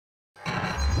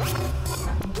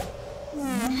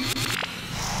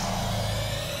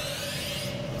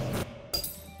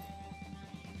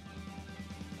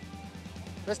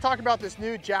Let's talk about this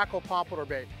new Jackall Pompadour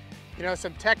bait. You know,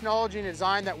 some technology and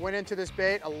design that went into this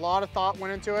bait, a lot of thought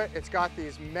went into it. It's got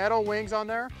these metal wings on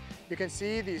there. You can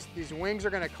see these wings are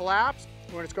gonna collapse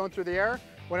when it's going through the air.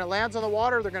 When it lands on the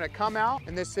water, they're gonna come out,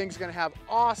 and this thing's gonna have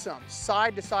awesome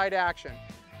side-to-side action.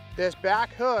 This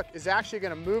back hook is actually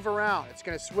gonna move around. It's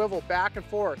gonna swivel back and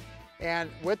forth. And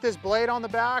with this blade on the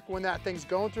back, when that thing's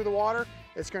going through the water,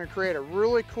 it's gonna create a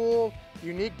really cool,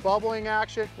 unique bubbling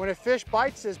action. When a fish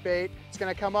bites this bait, it's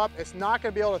gonna come up, it's not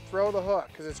gonna be able to throw the hook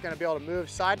because it's gonna be able to move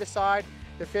side to side.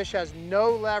 The fish has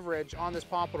no leverage on this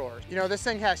pompadour. You know, this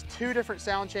thing has two different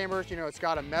sound chambers. You know, it's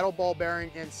got a metal ball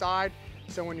bearing inside.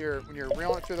 So when you're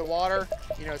reeling it through the water,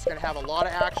 you know, it's gonna have a lot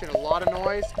of action, a lot of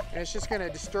noise, and it's just gonna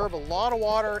disturb a lot of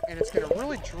water, and it's gonna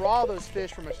really draw those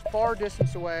fish from a far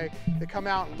distance away to come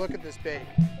out and look at this bait.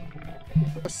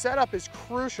 The setup is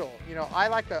crucial. You know, I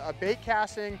like a bait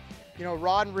casting, you know,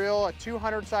 rod and reel, a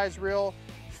 200 size reel,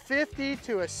 50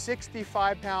 to a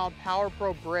 65 pound Power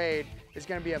Pro braid is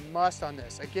gonna be a must on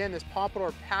this. Again, this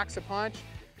pompadour packs a punch,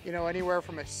 you know, anywhere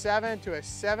from a 7 to a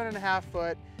 7.5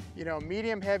 foot, you know,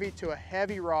 medium heavy to a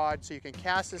heavy rod, so you can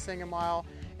cast this thing a mile,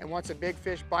 and once a big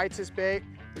fish bites this bait,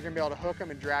 you're gonna be able to hook them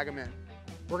and drag them in.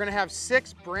 We're gonna have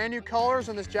 6 brand new colors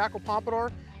on this Jackall Pompadour,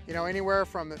 you know, anywhere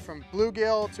from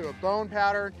bluegill to a bone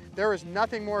pattern. There is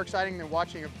nothing more exciting than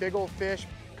watching a big old fish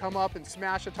come up and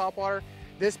smash the topwater.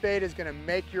 This bait is gonna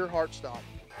make your heart stop.